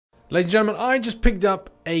Ladies and gentlemen, I just picked up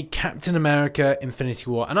a Captain America Infinity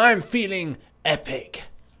War and I am feeling epic.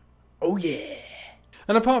 Oh yeah.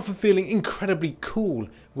 And apart from feeling incredibly cool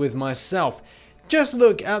with myself, just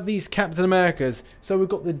look at these Captain Americas. So we've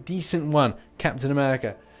got the decent one, Captain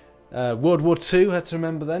America. World War II, had to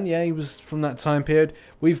remember then. Yeah, he was from that time period.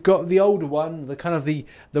 We've got the older one, the kind of the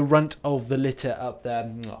runt of the litter up there.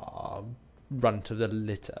 Aww, runt of the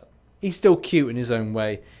litter. He's still cute in his own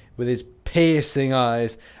way, with his piercing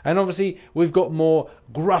eyes. And obviously, we've got more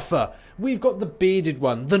gruffer. We've got the bearded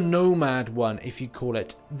one, the nomad one, if you call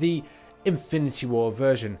it, the Infinity War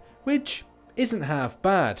version, which isn't half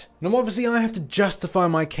bad. Now, obviously, I have to justify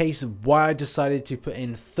my case of why I decided to put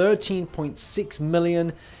in 13.6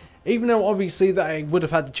 million, even though obviously that I would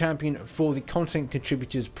have had the champion for the content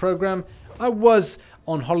contributors program. I was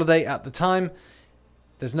on holiday at the time.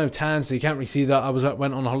 There's no tan, so you can't really see that I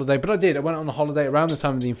went on a holiday, but I did. I went on a holiday around the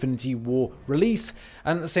time of the Infinity War release,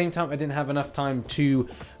 and at the same time, I didn't have enough time to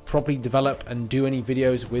properly develop and do any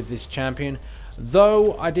videos with this champion.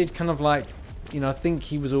 Though I did kind of like, you know, I think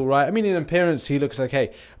he was alright. I mean, in appearance, he looks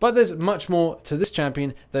okay. But there's much more to this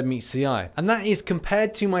champion than meets the eye. And that is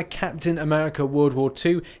compared to my Captain America World War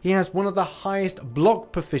II, he has one of the highest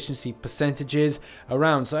block proficiency percentages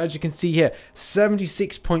around. So as you can see here,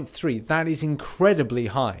 76.3. That is incredibly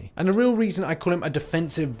high. And the real reason I call him a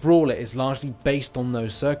defensive brawler is largely based on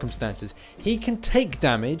those circumstances. He can take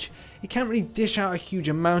damage. He can't really dish out a huge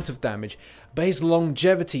amount of damage, but his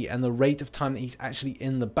longevity and the rate of time that he's actually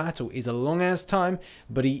in the battle is a long ass time,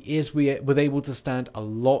 but he is able to stand a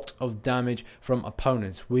lot of damage from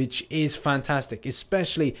opponents, which is fantastic,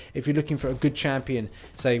 especially if you're looking for a good champion,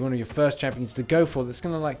 say one of your first champions to go for, that's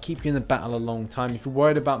going to like keep you in the battle a long time. If you're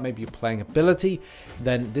worried about maybe your playing ability,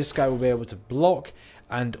 then this guy will be able to block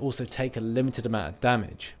and also take a limited amount of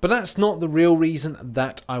damage. But that's not the real reason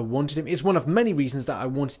that I wanted him. It's one of many reasons that I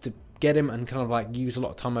wanted to get him and kind of like use a lot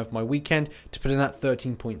of time over my weekend to put in that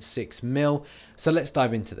 13.6 mil. So let's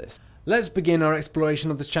dive into this. Let's begin our exploration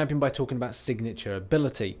of this champion by talking about signature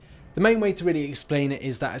ability. The main way to really explain it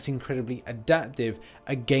is that it's incredibly adaptive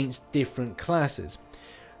against different classes.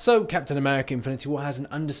 So Captain America Infinity War has an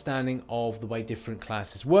understanding of the way different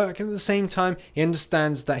classes work, and at the same time he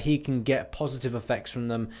understands that he can get positive effects from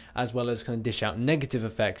them as well as kind of dish out negative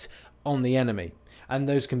effects on the enemy, and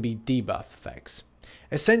those can be debuff effects.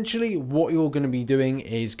 Essentially, what you're going to be doing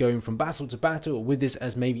is going from battle to battle with this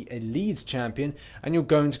as maybe a lead champion, and you're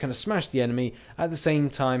going to kind of smash the enemy. At the same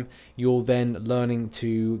time, you're then learning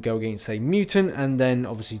to go against a mutant and then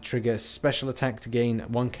obviously trigger special attack to gain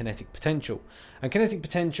one kinetic potential. And kinetic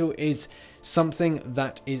potential is something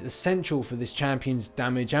that is essential for this champion's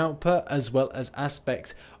damage output, as well as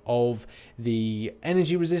aspects of the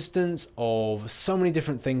energy resistance of so many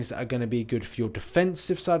different things that are going to be good for your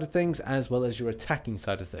defensive side of things as well as your attacking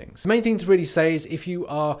side of things. The main thing to really say is if you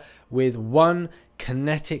are with one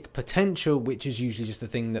kinetic potential, which is usually just the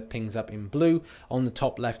thing that pings up in blue on the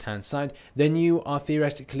top left hand side, then you are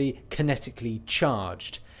theoretically kinetically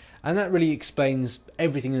charged. And that really explains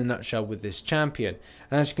everything in a nutshell with this champion.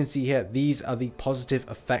 And as you can see here, these are the positive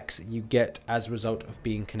effects that you get as a result of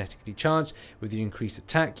being kinetically charged, with your increased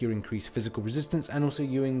attack, your increased physical resistance, and also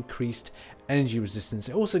your increased energy resistance.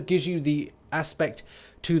 It also gives you the aspect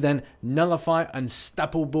to then nullify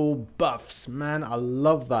unstoppable buffs. Man, I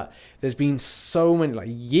love that. There's been so many, like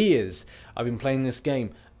years I've been playing this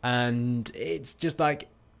game, and it's just like,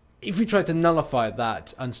 if you try to nullify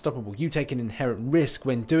that unstoppable, you take an inherent risk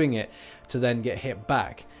when doing it to then get hit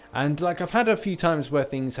back. And like I've had a few times where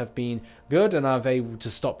things have been good and I've able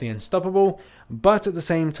to stop the unstoppable, but at the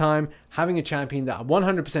same time, having a champion that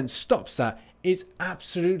 100% stops that is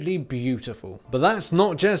absolutely beautiful. But that's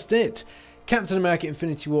not just it. Captain America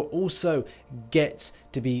Infinity War also gets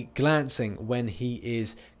to be glancing when he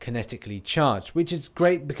is kinetically charged, which is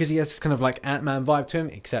great because he has this kind of like Ant-Man vibe to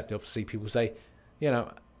him, except obviously people say, you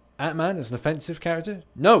know, Ant-Man is an offensive character?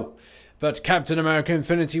 No! But Captain America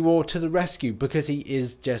Infinity War to the rescue, because he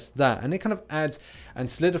is just that. And it kind of adds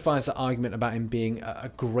and solidifies the argument about him being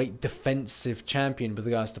a great defensive champion with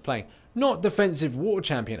regards to playing. Not defensive war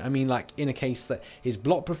champion, I mean like in a case that his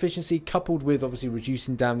block proficiency coupled with obviously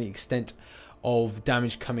reducing down the extent of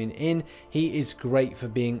damage coming in, he is great for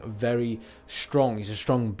being very strong. He's a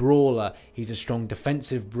strong brawler, he's a strong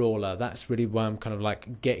defensive brawler. That's really where I'm kind of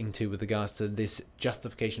like getting to with regards to this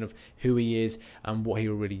justification of who he is and what he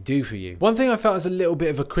will really do for you. One thing I felt as a little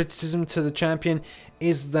bit of a criticism to the champion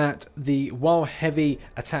is that while heavy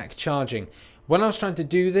attack charging, When I was trying to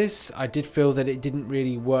do this, I did feel that it didn't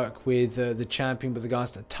really work with the champion with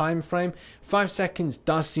regards to the time frame. 5 seconds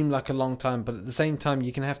does seem like a long time, but at the same time,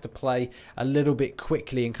 you can have to play a little bit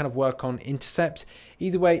quickly and kind of work on intercepts.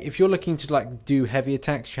 Either way, if you're looking to like do heavy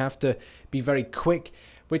attacks, you have to be very quick,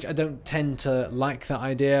 which I don't tend to like that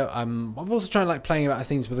idea. I've also tried like playing about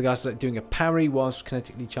things with regards to like doing a parry whilst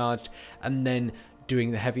kinetically charged and then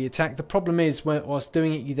doing the heavy attack. The problem is whilst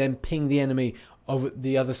doing it, you then ping the enemy over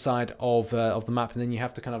the other side of the map, and then you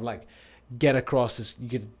have to kind of like get across, you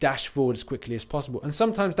could dash forward as quickly as possible, and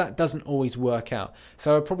sometimes that doesn't always work out.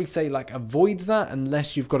 So I'd probably say like avoid that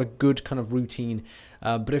unless you've got a good kind of routine.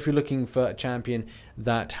 But if you're looking for a champion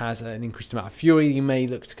that has an increased amount of fury, you may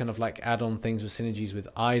look to kind of like add on things with synergies with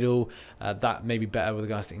idle. That may be better with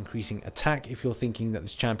regards to increasing attack if you're thinking that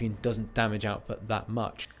this champion doesn't damage output that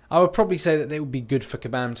much. I would probably say that it would be good for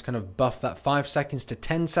Kabam to kind of buff that 5 seconds to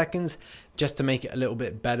 10 seconds just to make it a little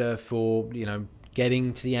bit better for, you know,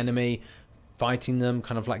 getting to the enemy, fighting them,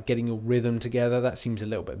 kind of like getting your rhythm together. That seems a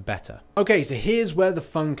little bit better. Okay, so here's where the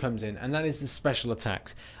fun comes in, and that is the special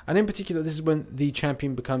attacks. And in particular, this is when the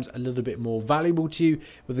champion becomes a little bit more valuable to you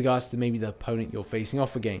with regards to maybe the opponent you're facing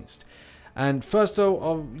off against. And first of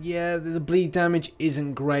all, yeah, the bleed damage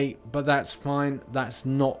isn't great, but that's fine. That's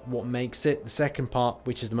not what makes it. The second part,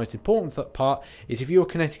 which is the most important part, is if you're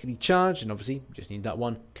kinetically charged, and obviously you just need that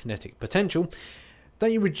one kinetic potential,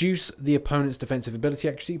 then you reduce the opponent's defensive ability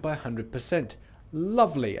accuracy by 100%.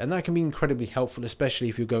 Lovely, and that can be incredibly helpful, especially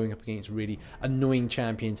if you're going up against really annoying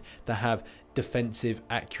champions that have defensive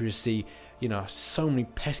accuracy. You know, so many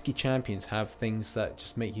pesky champions have things that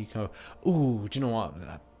just make you go, ooh, do you know what?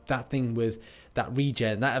 That thing with that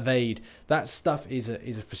regen, that evade, that stuff is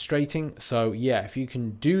frustrating. So yeah, if you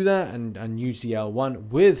can do that and use the L1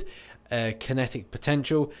 with kinetic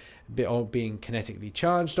potential, or being kinetically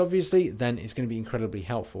charged, obviously, then it's going to be incredibly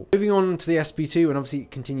helpful. Moving on to the SP2, and obviously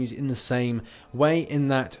it continues in the same way in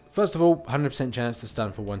that, first of all, 100% chance to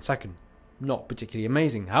stun for 1 second. Not particularly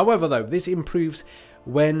amazing. However, though, this improves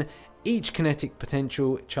when each kinetic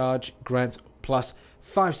potential charge grants plus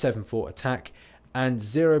 574 attack and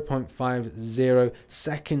 0.50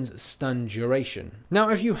 seconds stun duration. Now,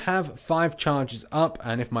 if you have 5 charges up,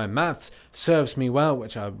 and if my maths serves me well,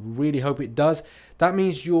 which I really hope it does, that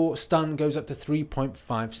means your stun goes up to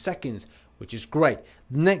 3.5 seconds, which is great.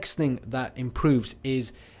 The next thing that improves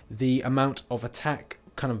is the amount of attack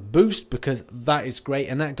kind of boost, because that is great,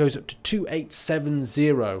 and that goes up to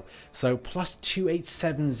 2870. So plus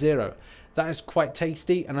 2870. That is quite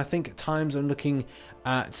tasty, and I think at times I'm looking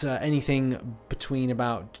at anything between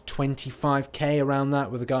about 25k around that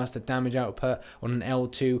with regards to damage output on an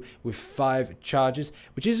L2 with 5 charges,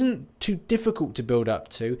 which isn't too difficult to build up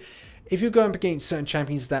to. If you're going up against certain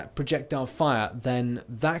champions that projectile fire, then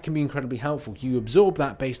that can be incredibly helpful. You absorb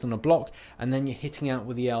that based on a block, and then you're hitting out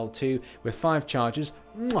with the L2 with 5 charges.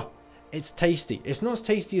 Mwah! It's tasty. It's not as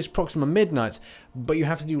tasty as Proxima Midnight's, but you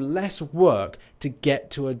have to do less work to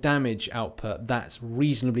get to a damage output that's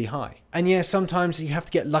reasonably high. And yeah, sometimes you have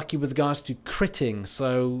to get lucky with regards to critting,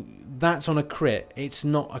 so that's on a crit. It's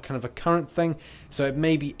not a kind of a current thing, so it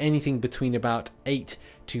may be anything between about 8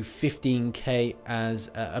 to 15k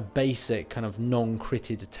as a basic kind of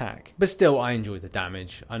non-critted attack. But still, I enjoy the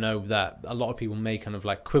damage. I know that a lot of people may kind of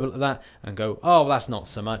like quibble at that and go, oh, that's not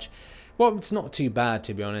so much. Well, it's not too bad,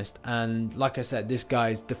 to be honest, and like I said, this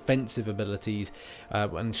guy's defensive abilities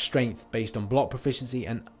and strength based on block proficiency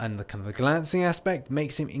and the kind of the glancing aspect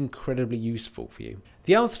makes him incredibly useful for you.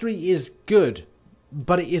 The L3 is good,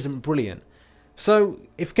 but it isn't brilliant. So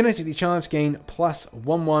if kinetically charged, gain plus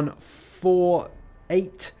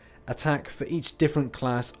 1148 attack for each different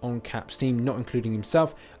class on Cap's team, not including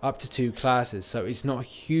himself, up to 2 classes. So it's not a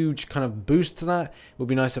huge kind of boost to that. It would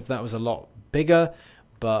be nice if that was a lot bigger,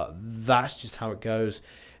 but that's just how it goes.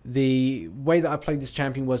 The way that I played this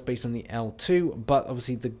champion was based on the L2, but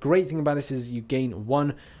obviously the great thing about this is you gain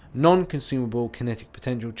 1 non-consumable kinetic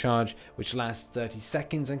potential charge, which lasts 30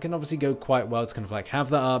 seconds and can obviously go quite well. It's kind of like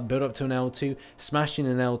have that up, build up to an L2, smash in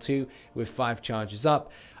an L2 with 5 charges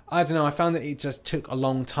up. I don't know, I found that it just took a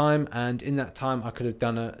long time, and in that time I could have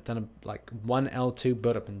done a like 1 L2,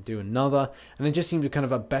 build up and do another, and it just seemed kind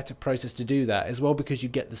of a better process to do that as well, because you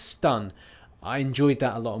get the stun. I enjoyed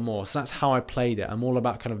that a lot more, so that's how I played it. I'm all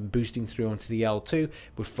about kind of boosting through onto the L2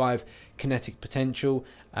 with 5 kinetic potential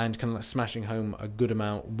and kind of like smashing home a good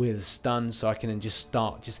amount with stun, so I can then just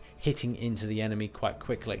start just hitting into the enemy quite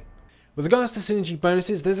quickly. With regards to synergy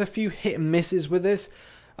bonuses, there's a few hit and misses with this.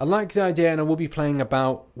 I like the idea, and I will be playing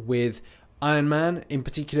about with Iron Man, in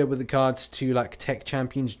particular with regards to like tech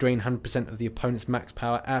champions, drain 100% of the opponent's max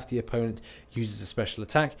power after the opponent uses a special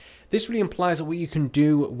attack. This really implies that what you can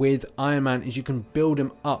do with Iron Man is you can build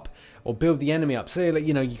him up, or build the enemy up. Say, like,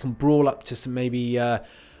 you know, you can brawl up to some maybe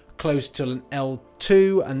close to an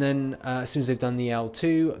L2, and then as soon as they've done the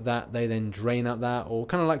L2, that they then drain out that, or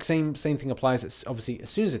kind of like same thing applies. It's obviously as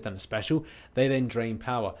soon as they've done a special, they then drain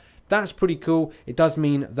power. That's pretty cool. It does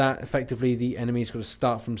mean that effectively the enemy's got to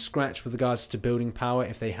start from scratch with regards to building power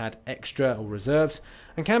if they had extra or reserves,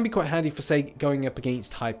 and can be quite handy for, say, going up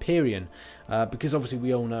against Hyperion, because obviously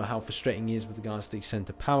we all know how frustrating he is with regards to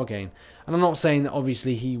center power gain. And I'm not saying that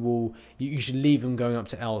obviously he will, you should leave him going up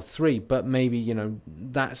to L3, but maybe, you know,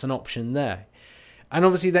 that's an option there. And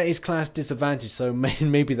obviously that is class disadvantage, so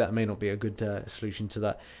maybe that may not be a good solution to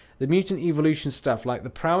that. The mutant evolution stuff, like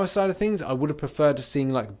the prowess side of things, I would have preferred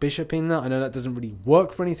seeing like Bishop in that. I know that doesn't really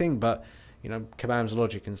work for anything, but, you know, Kabam's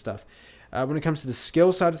logic and stuff. When it comes to the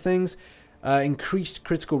skill side of things, increased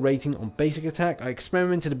critical rating on basic attack. I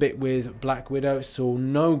experimented a bit with Black Widow, saw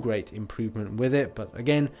no great improvement with it, but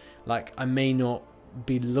again, like, I may not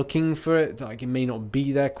be looking for it, like it may not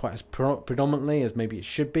be there quite as predominantly as maybe it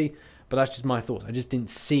should be, but that's just my thoughts. I just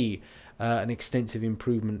didn't see an extensive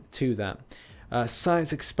improvement to that.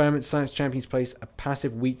 Science experiment. Science champions place a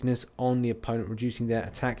passive weakness on the opponent, reducing their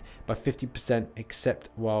attack by 50% except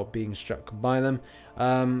while being struck by them.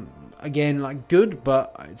 Again, like, good,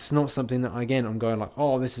 but it's not something that, again, I'm going like,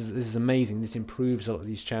 oh, this is amazing. This improves a lot of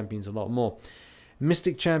these champions a lot more.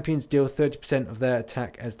 Mystic champions deal 30% of their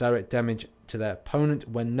attack as direct damage to their opponent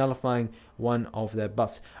when nullifying one of their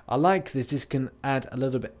buffs. I like this. This can add a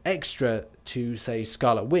little bit extra to, say,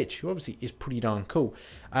 Scarlet Witch, who obviously is pretty darn cool.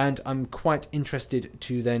 And I'm quite interested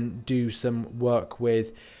to then do some work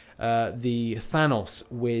with the Thanos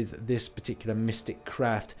with this particular Mystic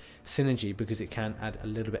Craft synergy, because it can add a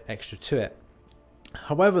little bit extra to it.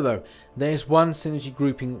 However, though, there's one synergy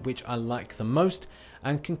grouping which I like the most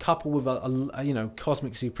and can couple with a you know,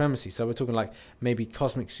 Cosmic Supremacy. So we're talking like maybe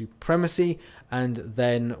Cosmic Supremacy, and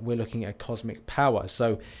then we're looking at Cosmic Power.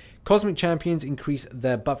 So Cosmic champions increase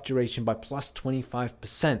their buff duration by plus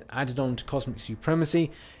 25%, added on to Cosmic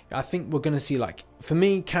Supremacy. I think we're going to see, like, for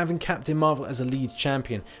me, having Captain Marvel as a lead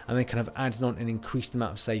champion and then kind of added on an increased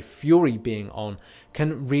amount of, say, Fury being on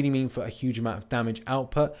can really mean for a huge amount of damage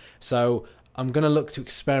output. So I'm going to look to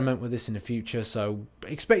experiment with this in the future, so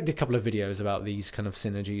expect a couple of videos about these kind of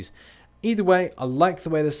synergies. Either way, I like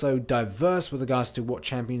the way they're so diverse with regards to what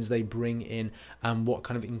champions they bring in and what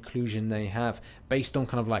kind of inclusion they have, based on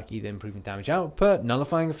kind of like either improving damage output,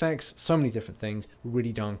 nullifying effects, so many different things.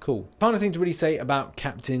 Really darn cool. Final thing to really say about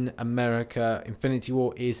Captain America Infinity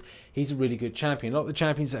War is he's a really good champion. A lot of the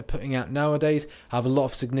champions that are putting out nowadays have a lot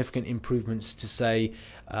of significant improvements to, say,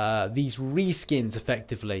 these reskins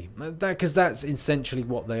effectively, because that's essentially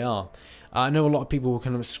what they are. I know a lot of people will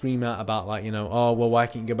kind of scream out about, like, you know, oh, well, why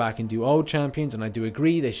can't you go back and do old champions? And I do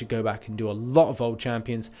agree, they should go back and do a lot of old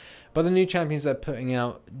champions. But the new champions they're putting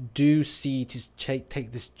out do see to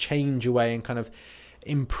take this change away and kind of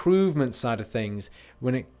improvement side of things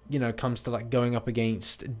when it, you know, comes to like going up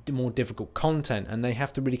against more difficult content, and they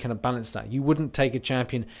have to really kind of balance that. You wouldn't take a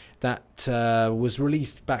champion that was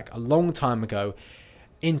released back a long time ago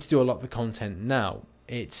in to do a lot of the content now.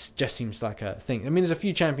 It just seems like a thing. I mean, there's a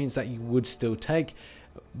few champions that you would still take,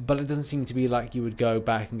 but it doesn't seem to be like you would go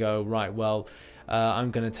back and go, right, well,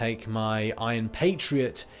 I'm going to take my Iron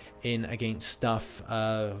Patriot in against stuff,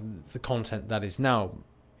 the content that is now.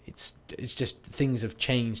 It's just things have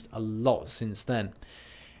changed a lot since then.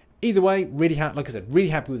 Either way, really like I said, really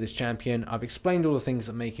happy with this champion. I've explained all the things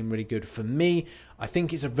that make him really good for me. I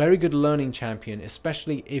think it's a very good learning champion,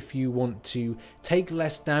 especially if you want to take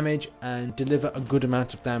less damage and deliver a good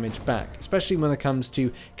amount of damage back, especially when it comes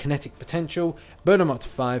to kinetic potential, burn him up to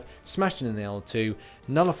 5, smashing an L2,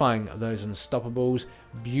 nullifying those unstoppables.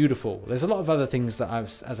 Beautiful. There's a lot of other things that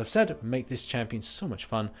as I've said, make this champion so much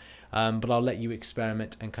fun. But I'll let you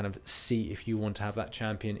experiment and kind of see if you want to have that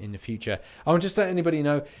champion in the future. I want to just let anybody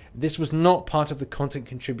know, this was not part of the content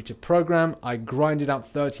contributor program. I grinded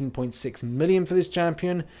out 13.6 million for this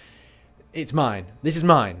champion. It's mine. This is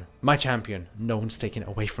mine. My champion. No one's taking it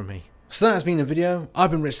away from me. So that has been the video.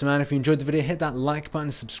 I've been RichTheMan. If you enjoyed the video, hit that like button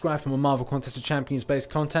and subscribe for more Marvel Contest of Champions based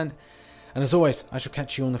content. And as always, I shall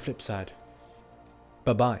catch you on the flip side.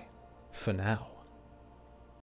 Bye-bye for now.